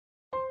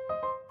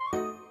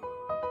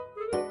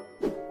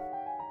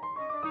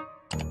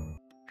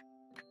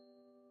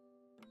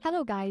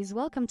Hello guys,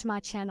 welcome to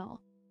my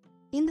channel.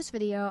 In this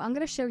video, I'm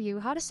going to show you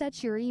how to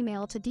set your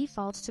email to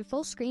default to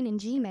full screen in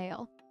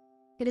Gmail.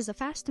 It is a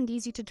fast and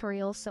easy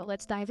tutorial, so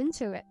let's dive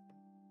into it.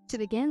 To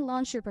begin,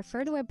 launch your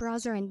preferred web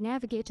browser and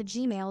navigate to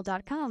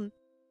gmail.com.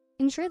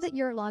 Ensure that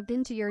you're logged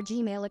into your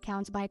Gmail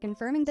account by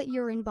confirming that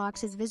your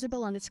inbox is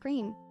visible on the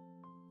screen.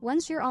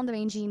 Once you're on the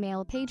main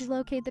Gmail page,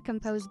 locate the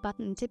Compose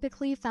button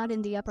typically found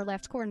in the upper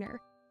left corner.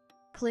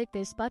 Click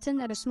this button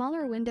and a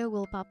smaller window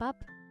will pop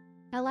up,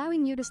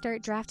 allowing you to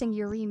start drafting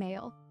your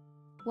email.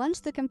 Once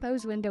the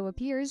Compose window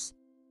appears,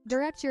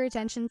 direct your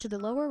attention to the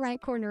lower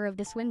right corner of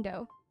this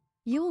window.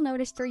 You will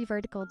notice 3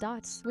 vertical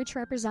dots, which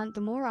represent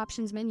the More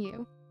Options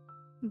menu.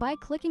 By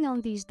clicking on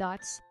these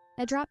dots,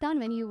 a drop-down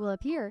menu will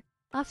appear,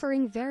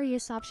 offering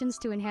various options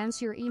to enhance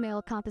your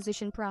email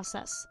composition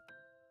process.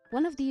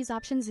 One of these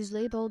options is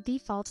labeled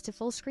Default to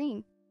Full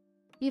Screen.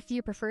 If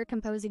you prefer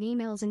composing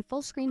emails in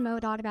full screen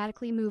mode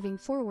automatically moving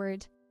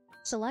forward,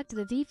 select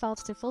the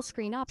Default to Full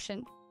Screen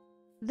option.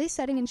 This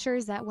setting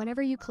ensures that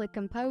whenever you click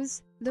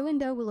Compose, the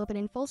window will open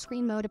in full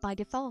screen mode by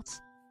default,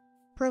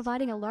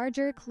 providing a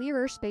larger,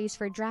 clearer space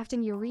for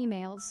drafting your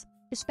emails,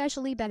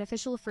 especially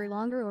beneficial for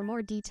longer or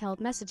more detailed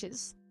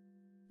messages.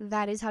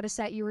 That is how to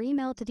set your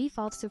email to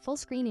default to full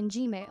screen in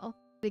Gmail.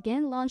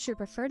 Begin, launch your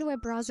preferred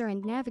web browser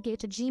and navigate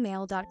to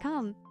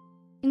gmail.com.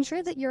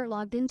 Ensure that you're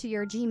logged into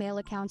your Gmail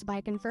account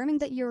by confirming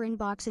that your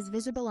inbox is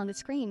visible on the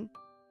screen.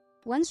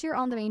 Once you're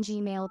on the main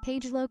Gmail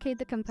page, locate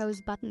the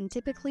Compose button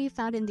typically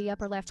found in the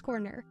upper left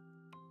corner.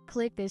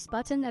 Click this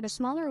button and a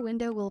smaller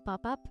window will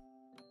pop up,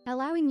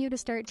 allowing you to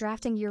start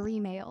drafting your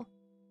email.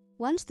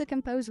 Once the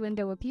Compose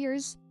window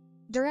appears,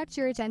 direct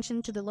your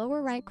attention to the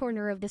lower right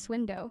corner of this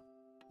window.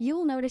 You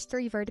will notice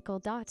 3 vertical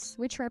dots,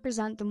 which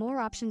represent the More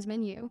Options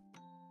menu.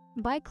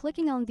 By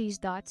clicking on these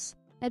dots,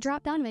 a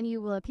drop-down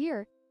menu will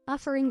appear,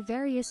 offering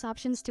various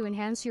options to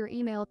enhance your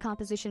email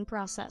composition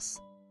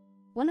process.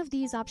 One of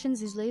these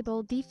options is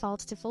labeled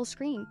Default to Full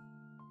Screen.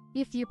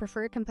 If you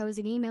prefer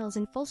composing emails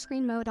in full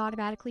screen mode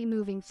automatically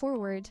moving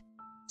forward,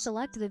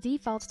 select the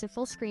Default to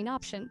Full Screen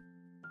option.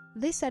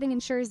 This setting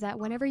ensures that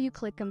whenever you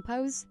click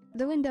Compose,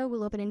 the window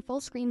will open in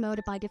full screen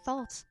mode by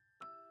default,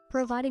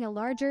 providing a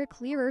larger,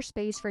 clearer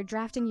space for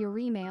drafting your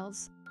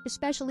emails,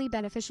 especially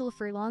beneficial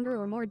for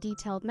longer or more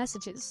detailed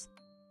messages.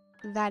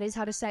 That is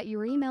how to set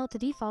your email to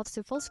default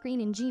to full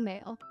screen in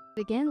Gmail.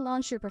 Begin,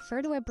 launch your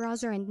preferred web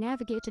browser and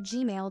navigate to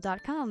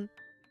gmail.com.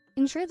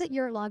 Ensure that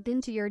you're logged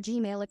into your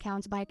Gmail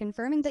account by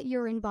confirming that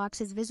your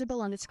inbox is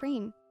visible on the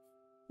screen.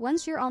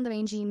 Once you're on the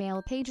main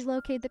Gmail page,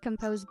 locate the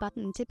Compose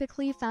button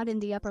typically found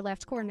in the upper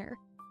left corner.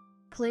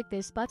 Click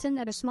this button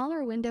and a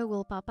smaller window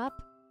will pop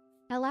up,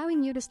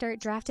 allowing you to start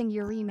drafting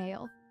your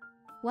email.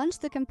 Once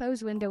the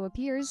Compose window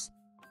appears,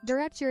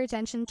 direct your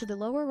attention to the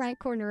lower right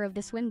corner of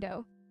this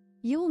window.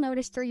 You will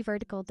notice 3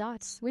 vertical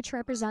dots, which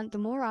represent the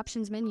More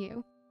Options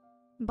menu.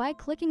 By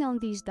clicking on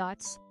these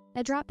dots,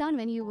 a drop-down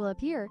menu will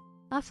appear,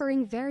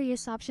 offering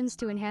various options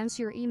to enhance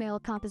your email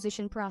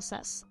composition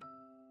process.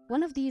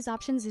 One of these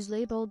options is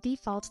labeled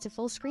Default to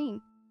Full Screen.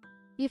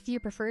 If you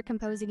prefer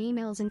composing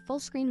emails in full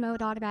screen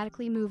mode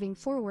automatically moving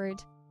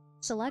forward,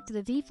 select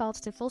the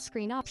Default to Full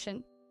Screen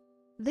option.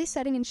 This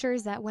setting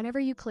ensures that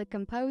whenever you click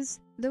Compose,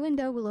 the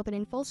window will open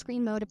in full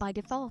screen mode by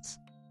default,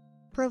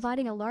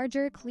 providing a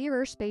larger,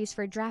 clearer space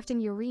for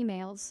drafting your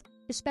emails,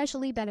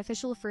 especially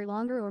beneficial for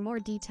longer or more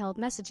detailed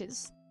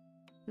messages.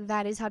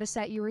 That is how to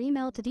set your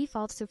email to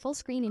default to full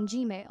screen in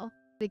Gmail.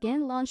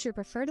 Begin, launch your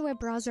preferred web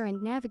browser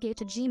and navigate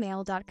to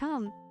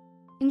gmail.com.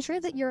 Ensure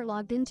that you're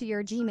logged into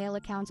your Gmail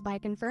account by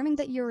confirming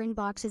that your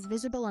inbox is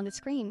visible on the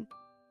screen.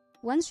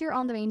 Once you're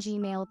on the main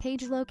Gmail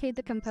page, locate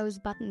the Compose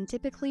button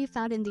typically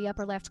found in the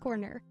upper left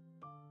corner.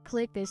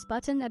 Click this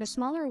button and a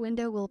smaller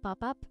window will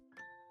pop up,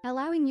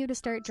 allowing you to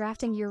start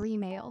drafting your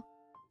email.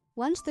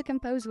 Once the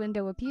Compose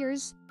window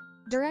appears,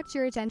 direct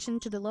your attention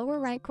to the lower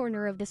right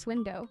corner of this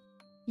window.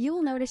 You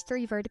will notice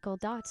 3 vertical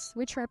dots,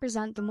 which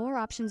represent the More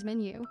Options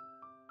menu.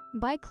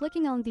 By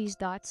clicking on these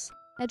dots,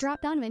 a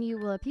drop-down menu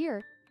will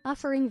appear,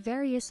 offering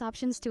various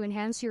options to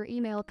enhance your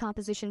email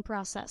composition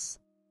process.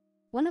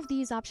 One of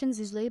these options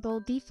is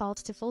labeled Default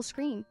to Full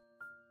Screen.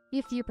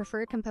 If you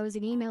prefer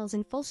composing emails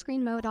in full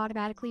screen mode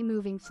automatically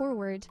moving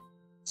forward,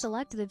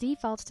 select the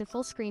Default to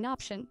Full Screen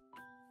option.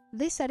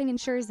 This setting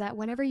ensures that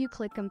whenever you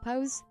click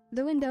Compose,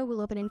 the window will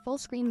open in full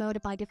screen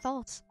mode by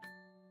default,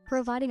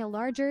 providing a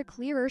larger,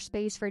 clearer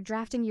space for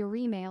drafting your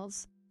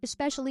emails,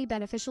 especially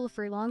beneficial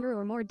for longer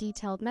or more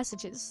detailed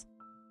messages.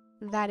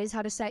 That is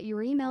how to set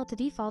your email to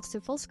default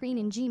to full screen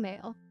in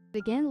Gmail.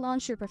 Begin,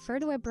 launch your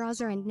preferred web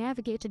browser and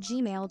navigate to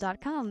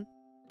gmail.com.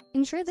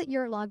 Ensure that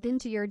you're logged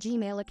into your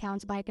Gmail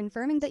account by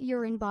confirming that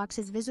your inbox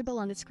is visible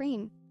on the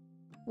screen.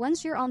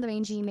 Once you're on the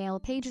main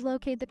Gmail page,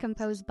 locate the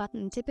Compose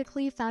button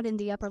typically found in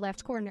the upper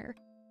left corner.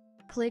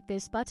 Click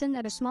this button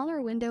and a smaller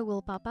window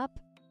will pop up,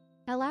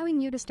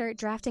 allowing you to start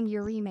drafting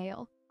your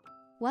email.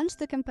 Once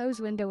the Compose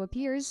window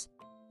appears,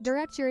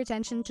 direct your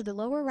attention to the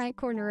lower right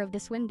corner of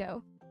this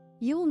window.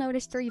 You will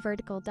notice 3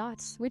 vertical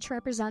dots, which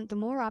represent the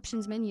More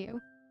Options menu.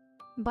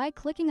 By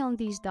clicking on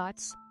these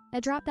dots,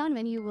 a drop-down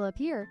menu will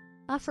appear,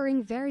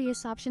 offering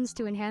various options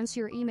to enhance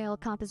your email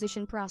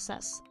composition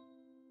process.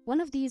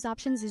 One of these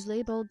options is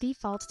labeled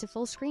Default to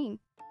Full Screen.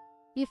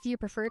 If you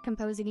prefer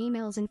composing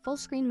emails in full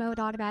screen mode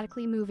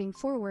automatically moving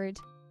forward,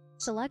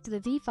 select the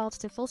Default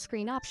to Full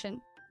Screen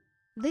option.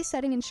 This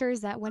setting ensures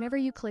that whenever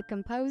you click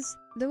Compose,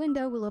 the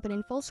window will open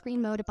in full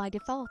screen mode by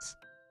default,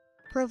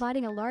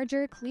 providing a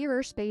larger,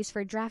 clearer space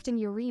for drafting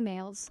your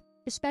emails,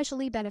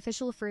 especially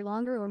beneficial for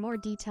longer or more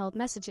detailed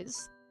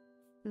messages.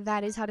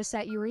 That is how to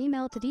set your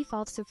email to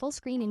default to full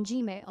screen in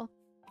Gmail.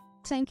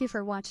 Thank you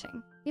for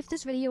watching. If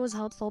this video was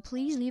helpful,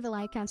 please leave a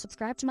like and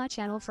subscribe to my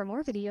channel for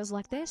more videos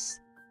like this.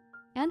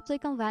 And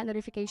click on that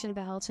notification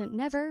bell to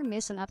never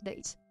miss an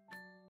update.